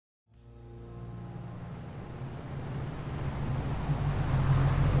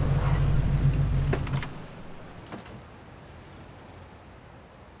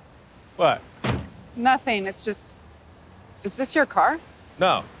What? Nothing. It's just... Is this your car?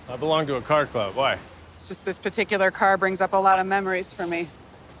 No, I belong to a car club. Why? It's just this particular car brings up a lot of memories for me.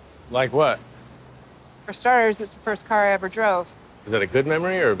 Like what? For starters, it's the first car I ever drove. Is that a good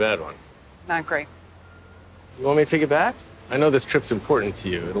memory or a bad one? Not great. You want me to take it back? I know this trip's important to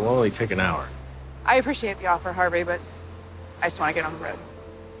you. It'll only take an hour. I appreciate the offer, Harvey, but I just want to get on the road.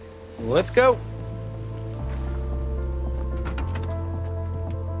 Well, let's go.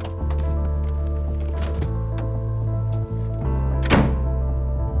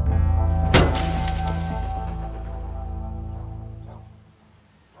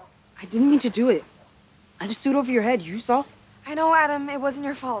 I didn't mean to do it. I just threw it over your head. You saw? I know, Adam. It wasn't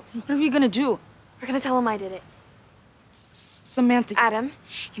your fault. What are we gonna do? We're gonna tell him I did it. Samantha. Adam,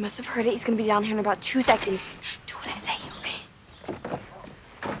 he must have heard it. He's gonna be down here in about 2 seconds. Just do what I say, okay?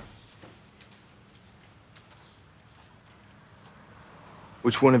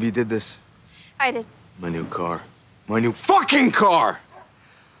 Which one of you did this? I did. My new car. My new fucking car!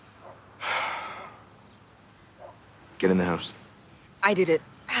 Get in the house. I did it.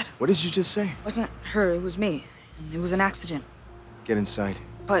 Adam. What did you just say? It wasn't her, it was me. And it was an accident. Get inside.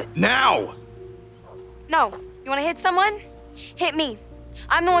 But Now! No. You wanna hit someone? Hit me.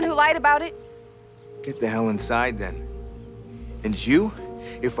 I'm the one who lied about it. Get the hell inside then. And you?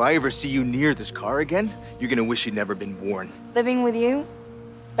 If I ever see you near this car again, you're gonna wish you'd never been born. Living with you?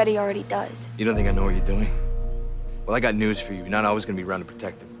 Bet he already does. You don't think I know what you're doing? Well, I got news for you. You're not always gonna be around to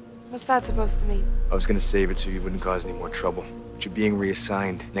protect him. What's that supposed to mean? I was gonna save it so you wouldn't cause any more trouble. But you're being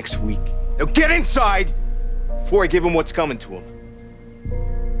reassigned next week. Now get inside before I give him what's coming to him.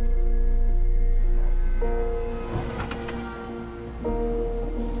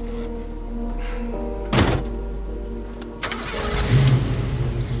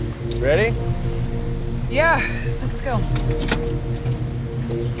 Ready? Yeah, let's go.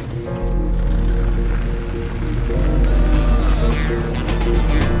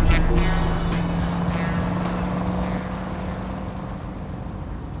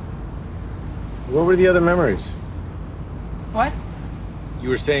 What were the other memories? What? You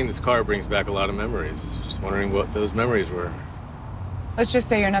were saying this car brings back a lot of memories. Just wondering what those memories were. Let's just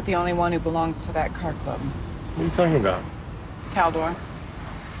say you're not the only one who belongs to that car club. What are you talking about? Caldor.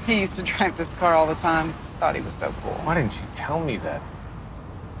 He used to drive this car all the time. Thought he was so cool. Why didn't you tell me that?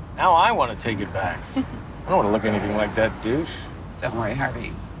 Now I want to take it back. I don't want to look anything like that douche. Don't worry,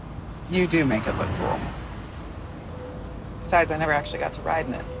 Harvey. You do make it look cool. Besides, I never actually got to ride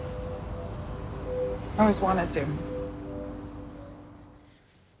in it. I always wanted to.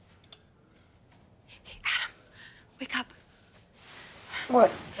 Hey, Adam, wake up.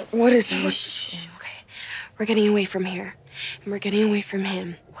 what? What is Shh. Okay. We're getting away from here. And we're getting away from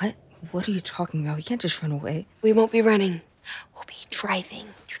him. What? What are you talking about? We can't just run away. We won't be running. We'll be driving.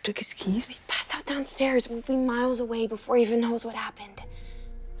 You took his keys? He's passed out downstairs. We'll be miles away before he even knows what happened.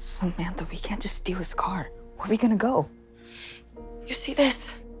 Samantha, we can't just steal his car. Where are we gonna go? You see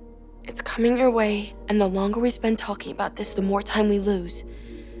this? It's coming your way, and the longer we spend talking about this, the more time we lose.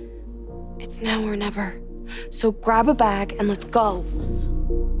 It's now or never. So grab a bag and let's go.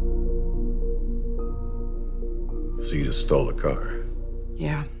 So you just stole the car?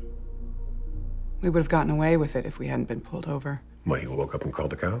 Yeah. We would have gotten away with it if we hadn't been pulled over. What, you woke up and called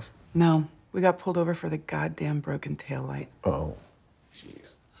the cops? No, we got pulled over for the goddamn broken taillight. Oh,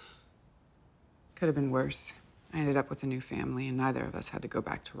 jeez. Could have been worse. I ended up with a new family, and neither of us had to go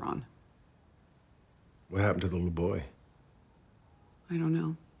back to Ron. What happened to the little boy? I don't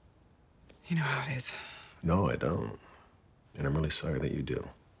know. You know how it is. No, I don't. And I'm really sorry that you do.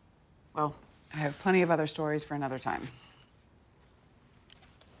 Well, I have plenty of other stories for another time.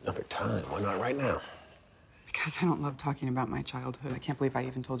 Another time? Why not right now? Because I don't love talking about my childhood. I can't believe I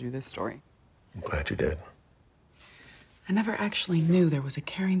even told you this story. I'm glad you did. I never actually knew there was a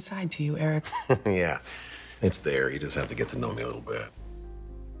caring side to you, Eric. Yeah, it's there. You just have to get to know me a little bit.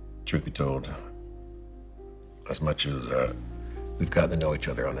 Truth be told, as much as we've gotten to know each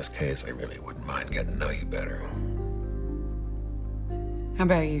other on this case, I really wouldn't mind getting to know you better. How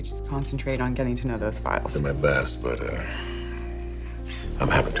about you just concentrate on getting to know those files? Do my best, but I'm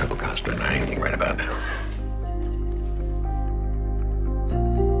having trouble concentrating on anything right about now.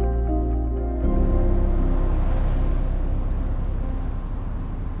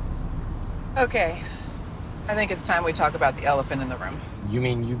 Okay. I think it's time we talk about the elephant in the room. You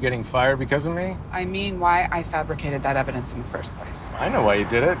mean you getting fired because of me? I mean, why I fabricated that evidence in the first place. I know why you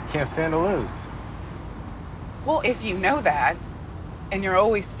did it. Can't stand to lose. Well, if you know that, and you're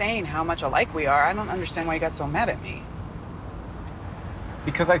always saying how much alike we are, I don't understand why you got so mad at me.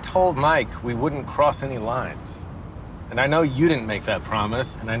 Because I told Mike we wouldn't cross any lines. And I know you didn't make that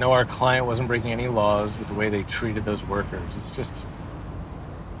promise, and I know our client wasn't breaking any laws with the way they treated those workers. It's just...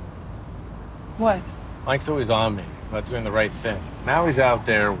 What? Mike's always on me about doing the right thing. Now he's out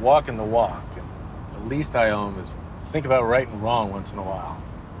there walking the walk, and the least I owe him is think about right and wrong once in a while.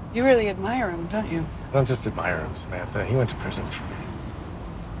 You really admire him, don't you? I don't just admire him, Samantha. He went to prison for me.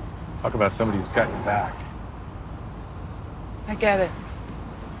 Talk about somebody who's got your back. I get it.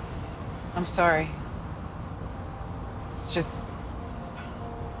 I'm sorry. It's just,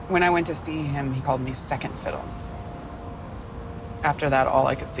 when I went to see him, he called me second fiddle. After that, all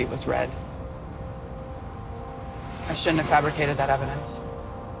I could see was red. I shouldn't have fabricated that evidence.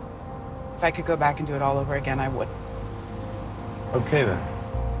 If I could go back and do it all over again, I wouldn't. Okay,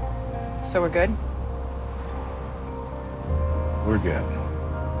 then. So we're good? We're good.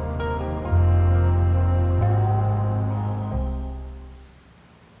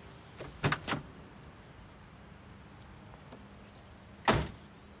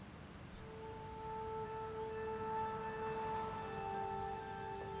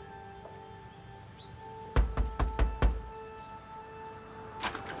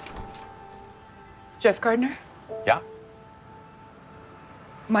 Jeff Gardner? Yeah?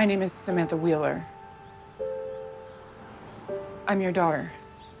 My name is Samantha Wheeler. I'm your daughter.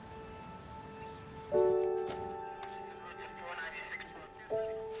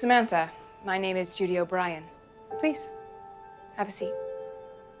 Samantha, my name is Judy O'Brien. Please, have a seat.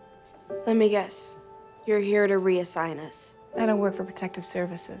 Let me guess. You're here to reassign us. I don't work for Protective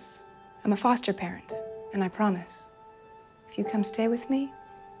Services. I'm a foster parent, and I promise, if you come stay with me,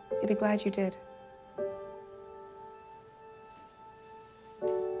 you'll be glad you did.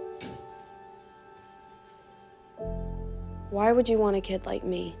 Why would you want a kid like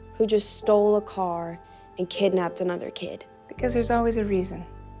me, who just stole a car and kidnapped another kid? Because there's always a reason.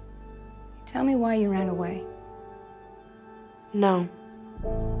 Tell me why you ran away. No.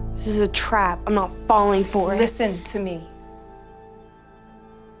 This is a trap. I'm not falling for it. Listen to me.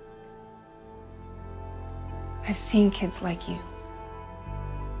 I've seen kids like you.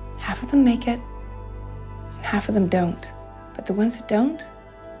 Half of them make it, and half of them don't. But the ones that don't,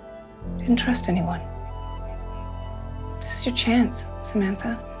 didn't trust anyone. This is your chance,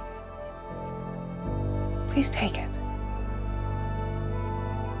 Samantha. Please take it.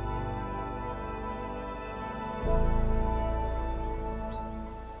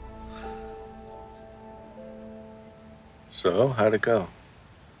 So, how'd it go?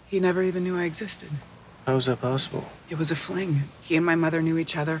 He never even knew I existed. How was that possible? It was a fling. He and my mother knew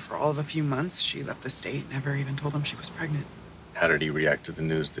each other for all of a few months. She left the state, never even told him she was pregnant. How did he react to the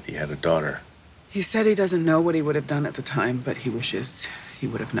news that he had a daughter? He said he doesn't know what he would have done at the time, but he wishes he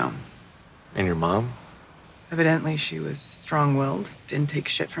would have known. And your mom? Evidently, she was strong-willed, didn't take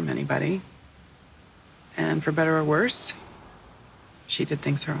shit from anybody. And for better or worse, she did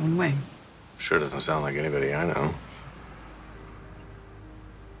things her own way. Sure doesn't sound like anybody I know.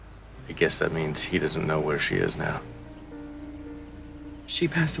 I guess that means he doesn't know where she is now. She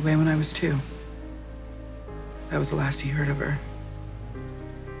passed away when I was 2. That was the last he heard of her.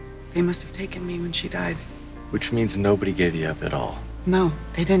 They must have taken me when she died. Which means nobody gave you up at all. No,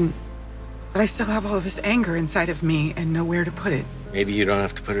 they didn't. But I still have all of this anger inside of me and nowhere to put it. Maybe you don't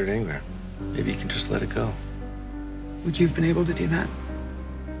have to put it anywhere. Maybe you can just let it go. Would you have been able to do that?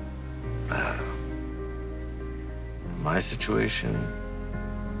 I don't know. In my situation,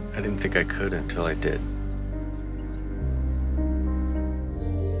 I didn't think I could until I did.